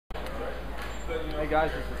Hey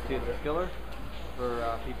guys, this is Tears Killer for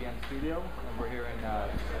PPN Studio, and we're here in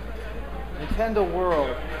Nintendo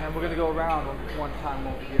World, and we're going to go around one time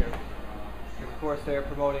over here. And of course, they're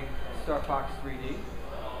promoting Star Fox 3D, as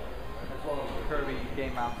well as the Kirby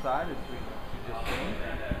game outside, as we just seen.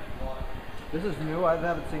 This is new. I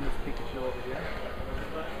haven't seen this Pikachu over here.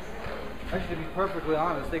 Actually, to be perfectly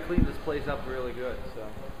honest, they cleaned this place up really good. So,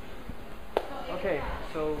 okay,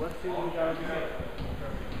 so let's see what we got over here.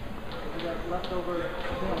 We got leftover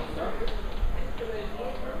film stuff.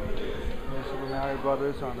 There's Super Mario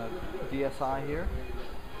Brothers on the DSi here.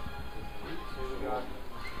 So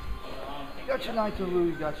you got your Night Lou,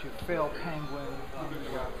 you got your Fail Penguin,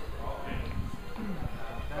 you got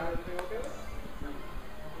that.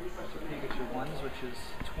 Your Pikachu ones, which is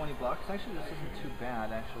 $20. Actually, this isn't too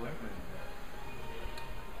bad, actually.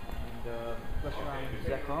 And restaurant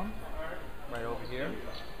Zekrom, right over here.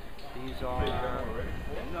 These are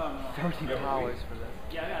 $30 for this.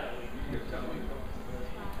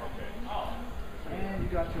 And you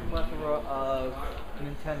got your plethora of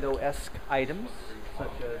Nintendo-esque items,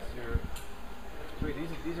 such as your. Wait,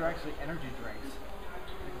 these are actually energy drinks.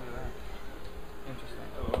 Look at that. Interesting.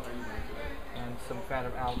 And some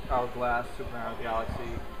Phantom Hourglass, Super Mario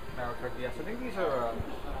Galaxy, Mario Kart DS. I think these are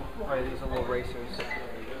these are little racers.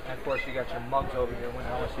 And of course, you got your mugs over here. Wonder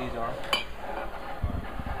how much these are.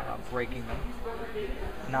 Breaking them.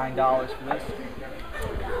 $9 for this.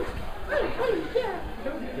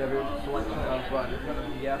 You have your selection of Nintendo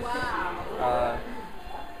DS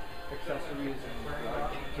accessories and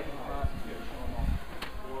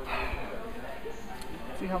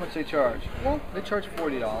see how much they charge. Well, they charge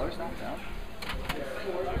 $40, not bad.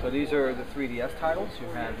 So these are the 3DS titles. You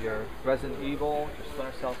have your Resident Evil, your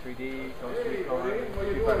Splinter Cell 3D, Ghost Recon,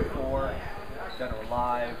 Street Fighter 4, Dead or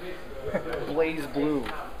Alive, Blaze Blue.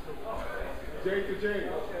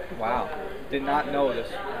 Wow, did not know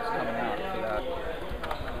this was coming out for that.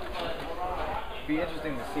 Be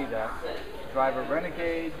interesting to see that. Driver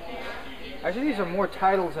Renegade. Actually, these are more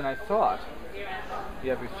titles than I thought. You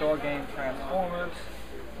have your Thor game, Transformers,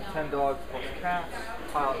 10 Dogs Plus Cats,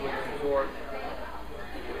 Pilot Wings Resort.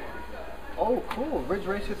 Oh, cool! Ridge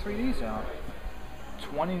Racer 3D's out.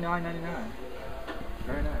 $29.99.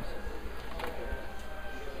 Very nice.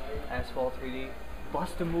 Asphalt 3D.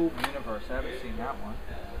 Bust a Move Universe. I haven't seen that one.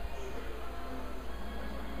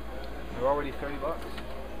 They're already $30.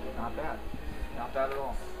 Not bad. Not bad at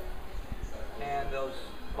all. And those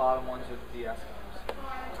bottom ones are the DS games.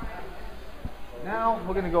 Now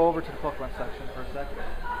we're going to go over to the Pokemon section for a second.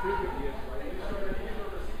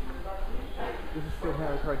 This is still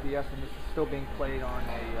Mario Kart DS, and this is still being played on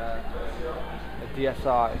a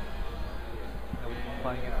DSi. We've been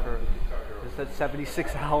playing it for, it said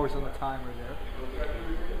 76 hours on the timer there.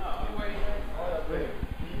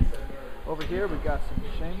 Over here we got some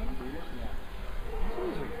Shaman.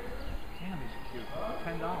 Damn, these are cute.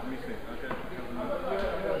 $10.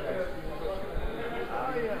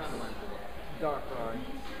 Oh yes. Dark Ride.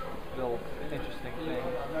 Little interesting thing.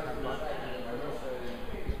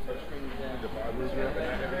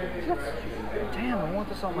 Damn, I want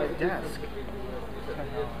this on my desk.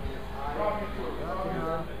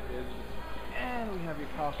 And we have your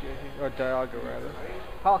Palkia here, or Dialga rather.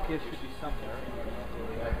 Palkia should be somewhere.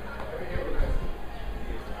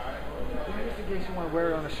 Just in case you want to wear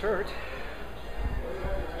it on a shirt.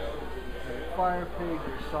 Fire Pig,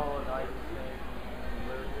 your Solid Ice Pig.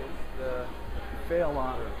 Where is the Fail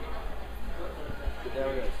Honor? There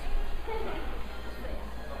it is.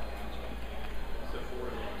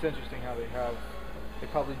 It's interesting how they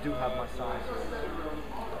probably do have my size here.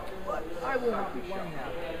 But I will not be wearing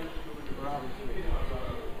that. Obviously.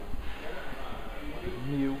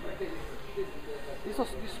 Mew. These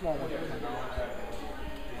small ones are $10.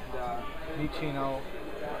 And Michino,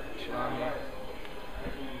 Charmy.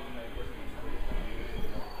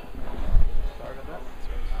 Sorry about that.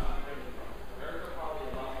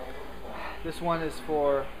 This one is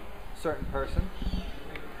for a certain person.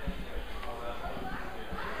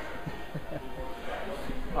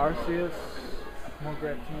 Arceus,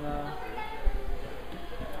 Mogratina.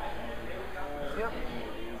 Yep.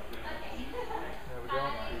 There we go.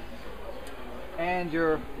 And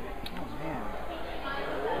your, oh man,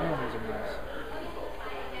 these are nice.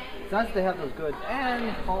 It's nice they have those goods.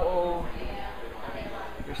 And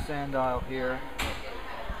your Sandile here.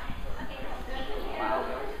 Wow.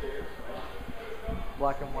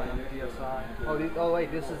 Black and white DSi. Oh wait,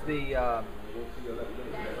 this is the.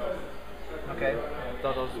 Okay, I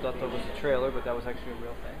thought that was a trailer, but that was actually a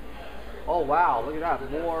real thing. Oh wow, look at that.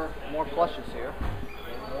 More plushes here.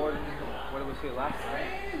 More than what did we see last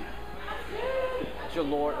time? That's your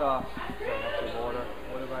Lord. Sorry, that's your Lord.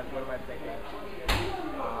 What am I thinking?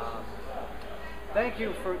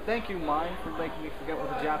 Thank you, mine, for making me forget what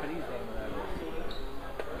the Japanese name of that is.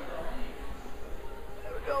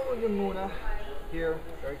 There we go with your Muna here.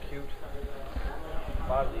 Very cute. A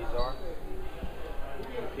lot of these are.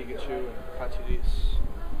 Pikachu and Pachiri's.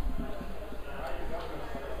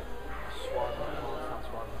 Swan. No, it's not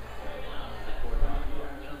Swan.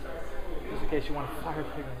 Just in case you want a fire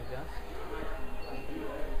pig on your desk.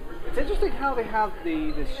 It's interesting how they have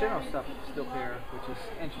the Shino stuff still here, which is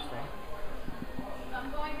interesting.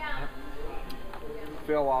 Yep.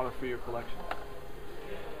 Fail water for your collection.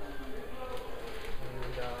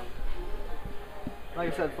 And,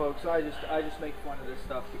 like I said, folks, I just make fun of this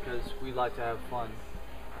stuff because we like to have fun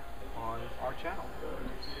on our channel.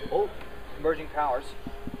 Oh, Emerging Powers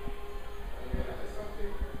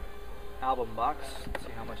album box. Let's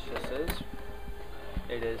see how much this is.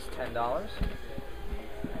 It is $10.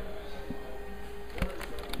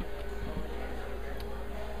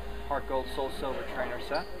 Heart Gold Soul Silver Trainer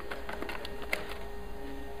set.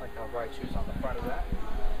 Like how bright shoes on the front of that.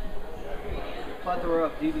 Plethora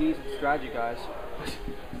of DVDs and strategy guys.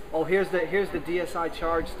 Oh, here's the DSi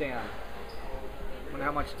charge stand. Wonder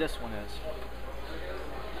how much this one is.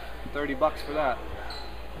 $30 for that.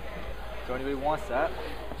 So anybody wants that,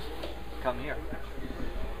 come here.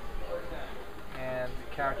 And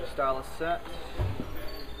the character stylus set.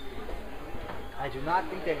 I do not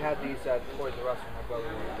think they had these at Toys R Us when my brother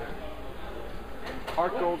went there.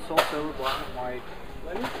 Heart Gold, Soul Silver, Black and White.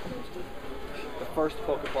 The first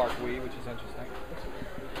Pokepark Wii, which is interesting.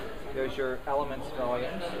 There's your Elements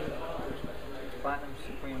volumes. Platinum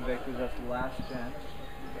Supreme Victors, that's the last gen.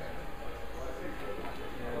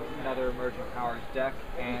 Another Emerging Powers deck,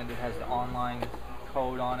 and it has the online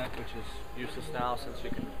code on it, which is useless now since you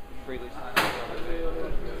can freely sign up for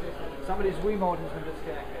it. Somebody's Wiimote has been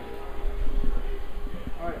disconnected.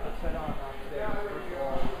 Alright, let's head on upstairs. First of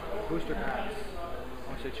all, booster packs.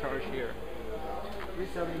 How much they charge here?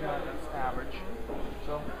 $3.79, that's average.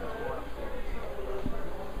 So, let's go upstairs.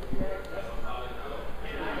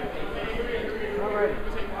 Alright.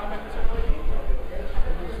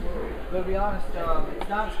 But to be honest, it's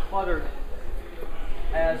not as cluttered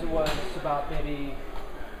as it was about maybe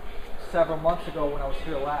several months ago when I was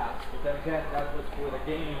here last. But then again, that was for the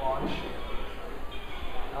gaming launch.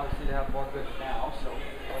 Obviously they have more goods now, so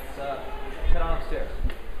let's head on upstairs.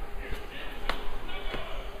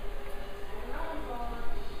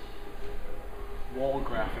 Wall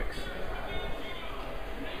graphics.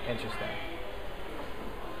 Interesting.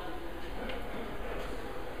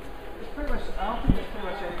 It's pretty much, I don't think there's pretty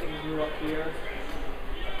much anything new up here.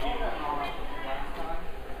 Last time.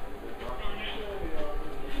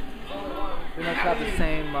 Pretty much have the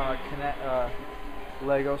same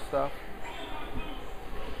Lego stuff.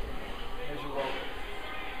 Here's your logo.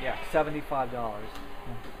 Yeah, $75.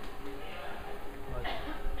 But to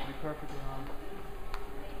be perfectly honest.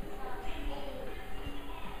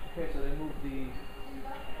 Okay, so they moved the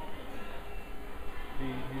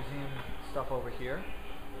museum stuff over here. As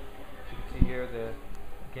you can see here, the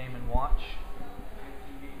Game & Watch.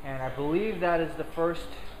 And I believe that is the first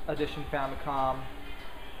edition Famicom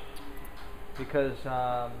because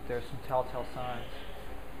there's some telltale signs.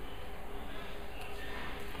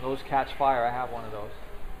 Those catch fire, I have one of those.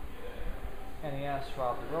 NES,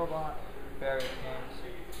 Rob the Robot, various games.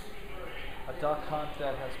 A Duck Hunt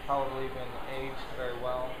that has probably been aged very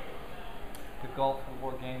well. The Gulf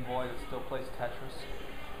War Game Boy that still plays Tetris.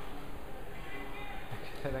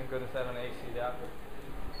 Thank goodness I have an AC adapter.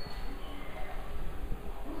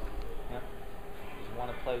 Yep. Just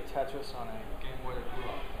want to play Tetris on a Game Boy that blew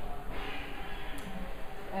up.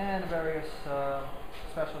 And various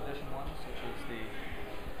special edition ones, such as the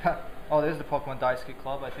oh, there's the Pokemon Daisuke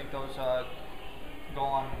Club. I think those go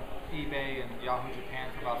on eBay and Yahoo Japan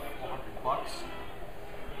for about $400.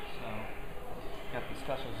 So, got the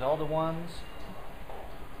special Zelda ones,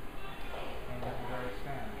 and the various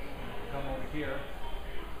fans. Come over here.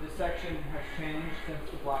 This section has changed since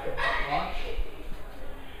the Black and White launch.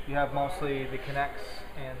 You have mostly the Kinects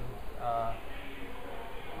and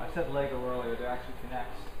I said Lego earlier, they're actually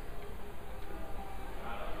Kinects.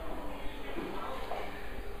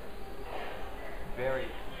 Very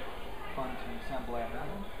fun to assemble and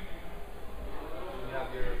assemble. You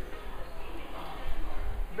have your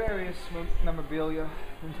various memorabilia,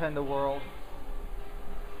 Nintendo World,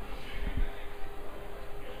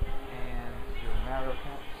 and your Mario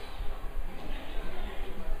caps,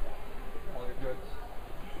 all your goods.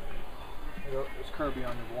 There's Kirby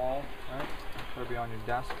on your wall, right? Kirby on your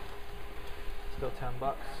desk, still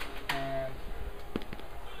 $10. And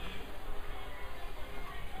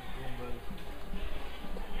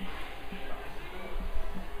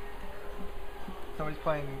somebody's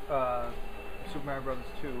playing Super Mario Brothers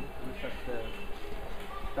 2. At least that's the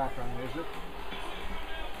background music.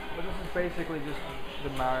 But this is basically just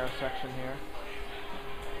the Mario section here.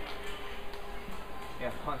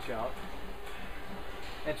 Yeah, Punch Out.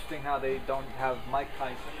 Interesting how they don't have Mike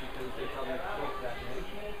Tyson because they probably broke that name.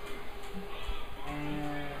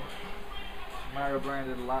 And Mario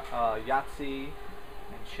branded Yahtzee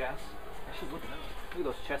and chess. I should look at those. Look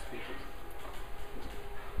at those chess pieces.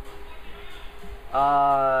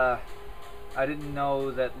 I didn't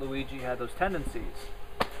know that Luigi had those tendencies.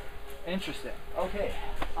 Interesting. Okay.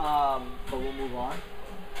 But we'll move on.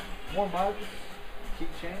 More mugs,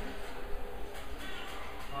 keychains.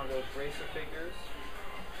 One of those racer figures.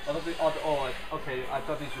 Okay. I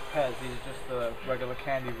thought these were Pez. These are just the regular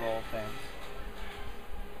candy roll things.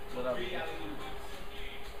 Whatever.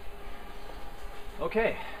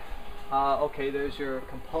 Okay. Okay, there's your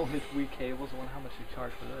component Wii cables. I wonder how much you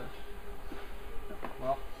charge for this.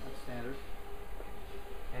 Well, that's standard.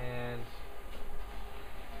 And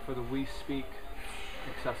for the Wii Speak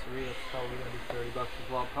accessory, that's probably going to be $30 as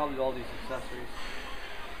well. Probably all these accessories.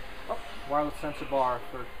 Oh, wireless sensor bar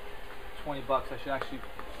for $20. I should actually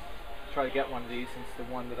try to get one of these since the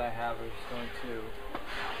one that I have is going to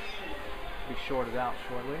be shorted out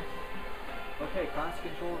shortly. Okay, Classic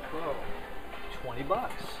Controller Pro, $20.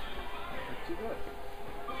 Not too good.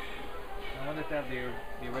 I wonder if they have the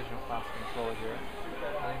original Classic controller here.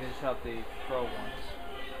 I think they just have the Pro ones.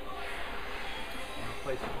 And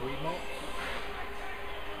replacement remote,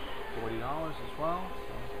 $40 as well.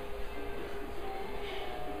 So.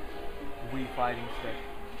 Wii fighting stick.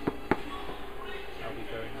 That'll be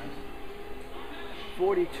very nice.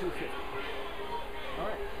 $42.50. All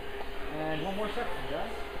right. And one more section,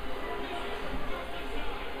 guys.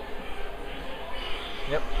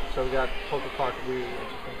 Yep, so we got Poker Park Wii,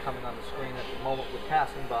 interesting, coming on the screen at the moment we're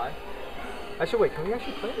passing by. Actually, wait, can we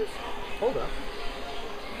actually play this? Hold up.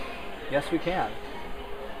 Yes, we can.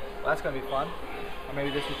 Well, that's going to be fun. Or maybe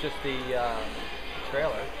this is just the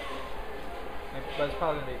trailer. Maybe, but it's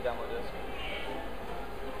probably going to be a demo disc.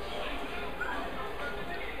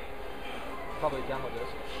 Probably a demo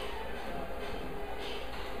disc.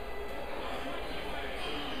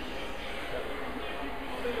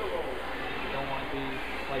 Don't want to be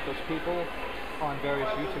like those people on various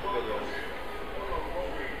YouTube videos.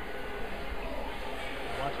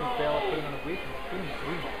 Watch me fail at putting on a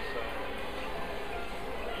remote, so.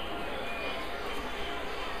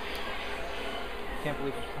 Can't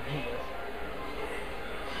believe I'm playing this.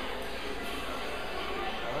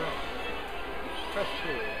 Alright. Press 2.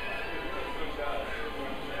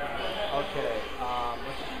 Okay,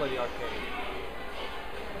 let's just play the arcade.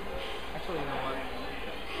 Actually, you know what?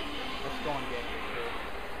 Let's go on game 2.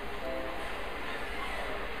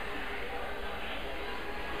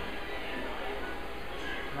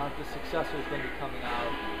 Now that the successor is going to be coming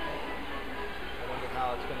out, I wonder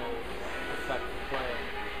how it's going to affect the play.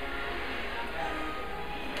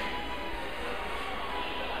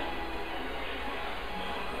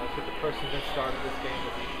 That's what the person that started this game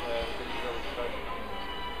didn't really start.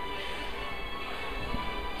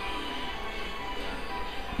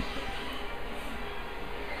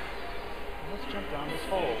 Let's jump down this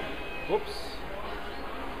hole. Whoops.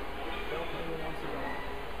 Don't maybe once again.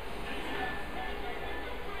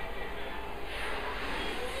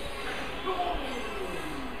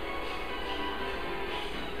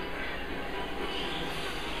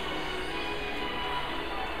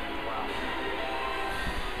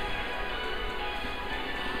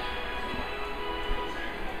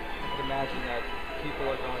 Imagine that people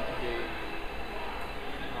are going to be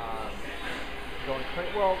going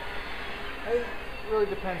crazy. Well, it really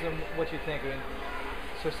depends on what you think. I mean,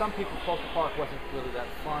 so some people, Poker Park wasn't really that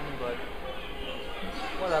fun, but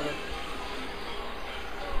whatever.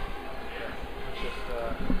 It's just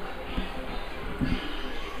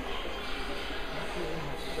everything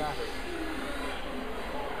has shattered.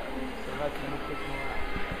 So that's going to kick me out.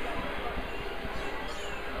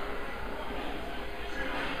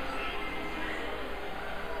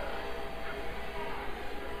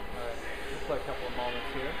 A couple of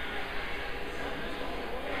moments here.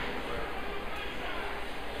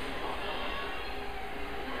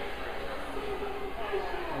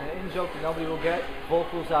 And an in-joke that nobody will get,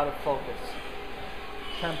 vocals out of focus.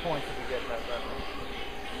 10 points if you get that reference.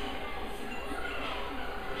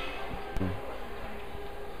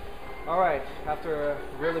 Alright, after a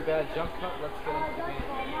really bad jump cut, let's get into the game.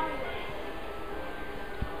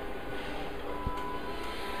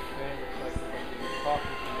 Okay, looks like we're going to be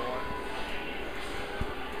talking some more.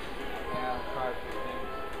 Yeah, I'll try a few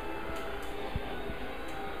things.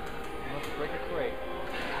 Let's break a crate.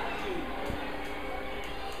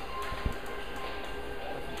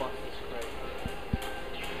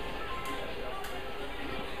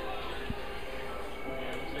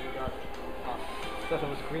 said it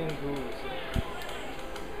was green goose.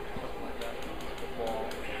 Something like that. The ball.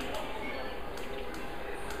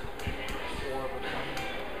 Orb or something.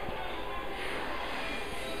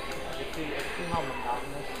 You see how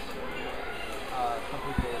monotonous some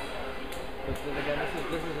people. Because again, this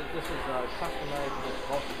is customary for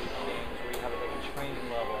most of these games where you have like a training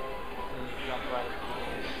level and then you jump right into the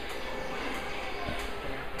game.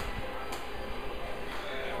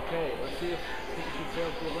 Okay, let's see if Pikachu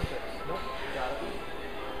fails the Olympics. Nope, got it.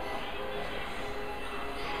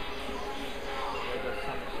 There's a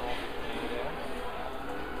somersault over there.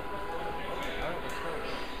 Alright, let's go.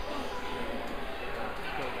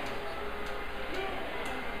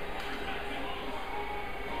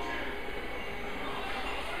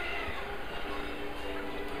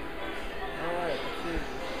 Alright, let's see.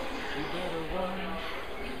 We better run.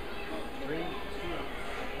 3, 2, 1.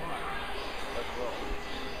 Let's go.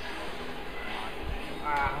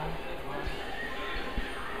 Ow.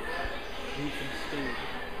 Need some speed.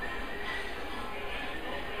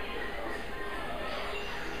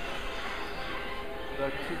 There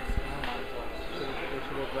are 2 lines on it, so they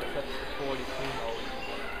should have set to 42 mode.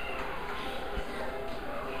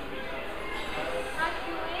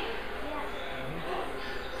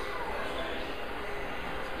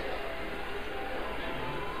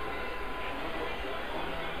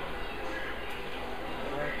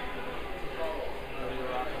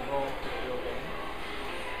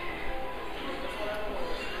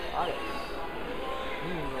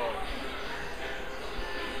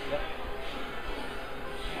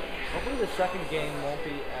 Hopefully the second game won't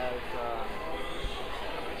be as, I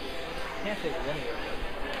can't say linear, but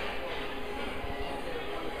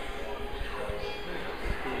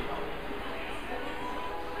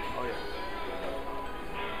oh yeah.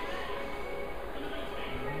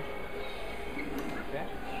 Okay.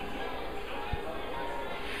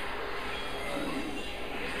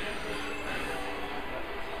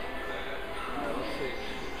 Alright, let's see.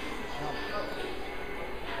 Jump. Let's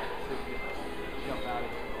see if we can jump out of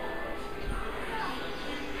here.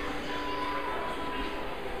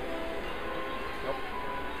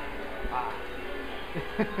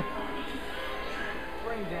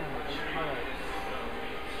 Brain damage. Alright.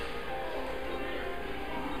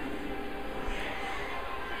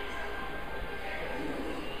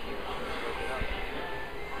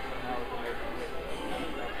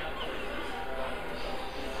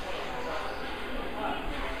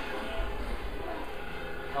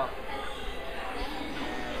 Up.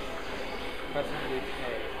 Pressing the A.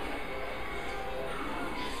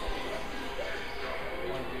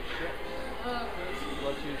 Want to do shift?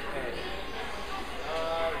 Let's use A.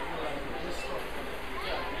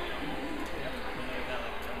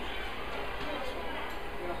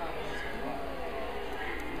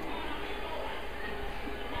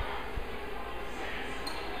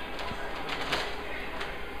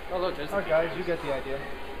 Oh look, there's alright guys, you get the idea.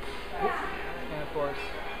 And of course,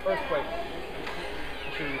 earthquake.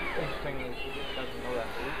 Actually, interestingly, doesn't know that.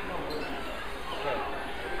 Okay.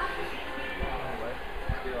 Anyway.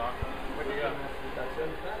 What do you got? That's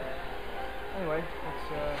it. Anyway, let's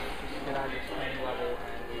just get out of this training level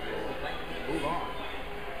and we will move on.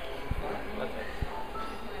 That's it.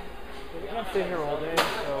 We can't stay here all day,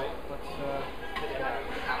 so let's get out.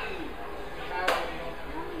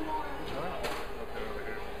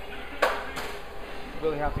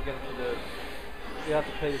 Really have to get into the. You have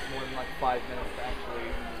to play this more than like 5 minutes to actually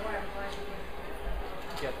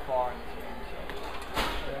get far in this game.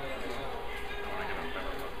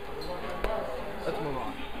 So let's move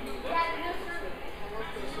on.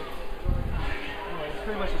 Anyway, it's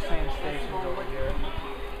pretty much the same stations over here.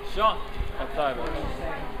 Sean, outside.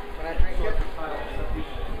 Can I drink it?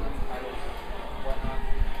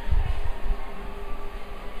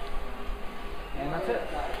 And that's it.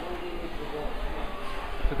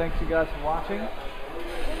 So thanks you guys for watching.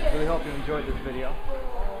 Really hope you enjoyed this video.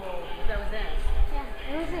 That was it. Yeah,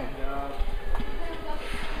 it was it.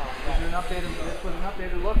 This was an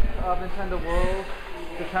updated look of Nintendo World,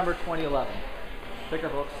 September 2011. Take care,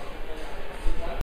 folks.